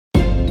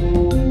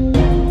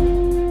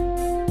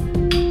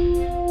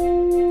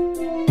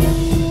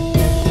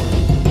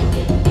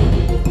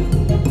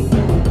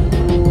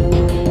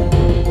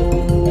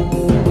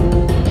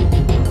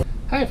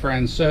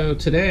friends, so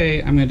today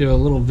I'm going to do a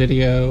little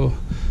video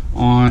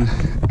on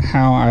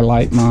how I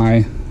light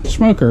my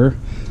smoker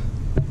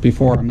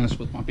before I mess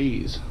with my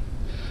bees.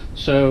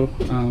 So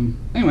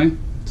anyway,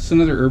 it's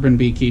another urban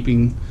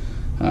beekeeping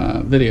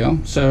video.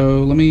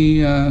 So let me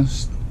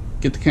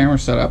get the camera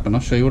set up and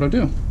I'll show you what I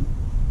do.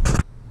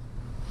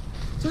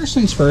 First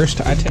things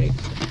first, I take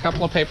a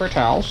couple of paper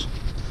towels,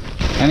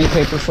 any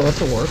paper for it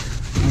to work,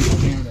 and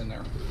jam it in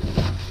there.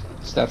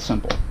 It's that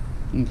simple.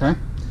 Okay.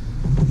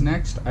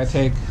 Next, I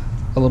take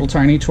a little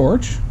tiny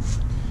torch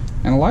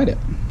and light it.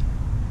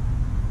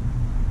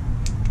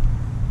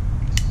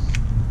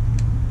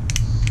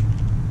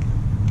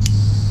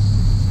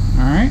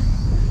 Alright.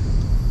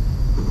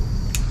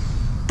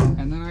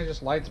 And then I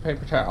just light the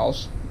paper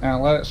towels and I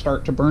let it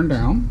start to burn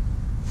down.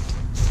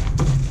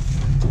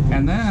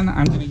 And then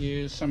I'm going to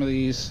use some of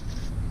these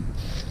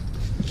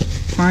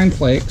pine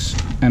flakes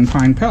and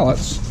pine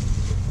pellets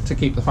to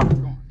keep the fire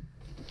going.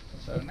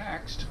 So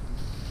next,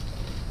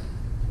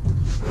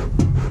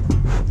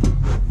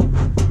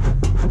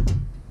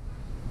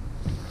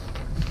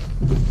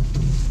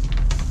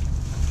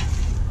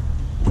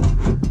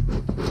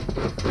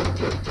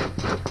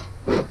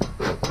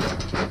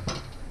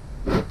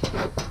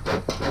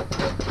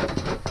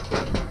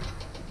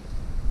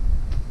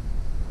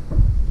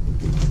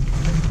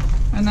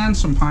 and then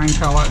some pine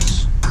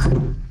pellets.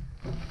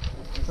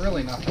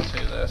 Really nothing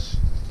to this.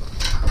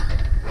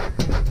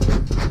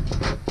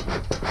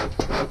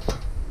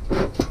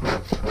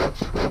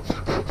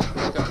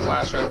 It's going to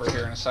flash over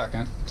here in a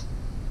second.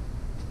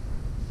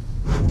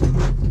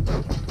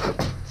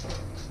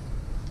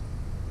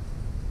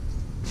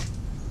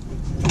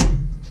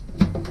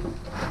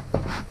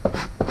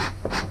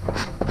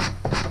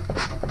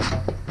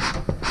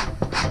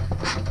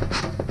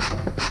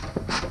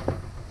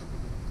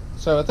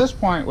 So at this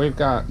point we've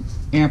got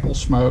ample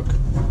smoke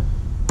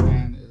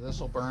and this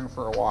will burn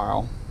for a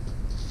while.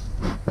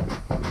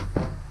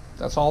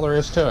 That's all there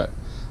is to it.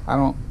 I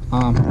don't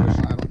know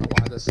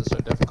why this is so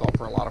difficult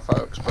for a lot of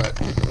folks, but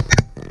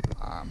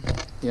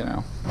you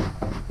know,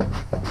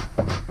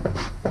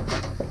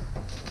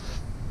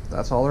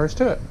 that's all there is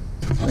to it.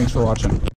 Thanks for watching.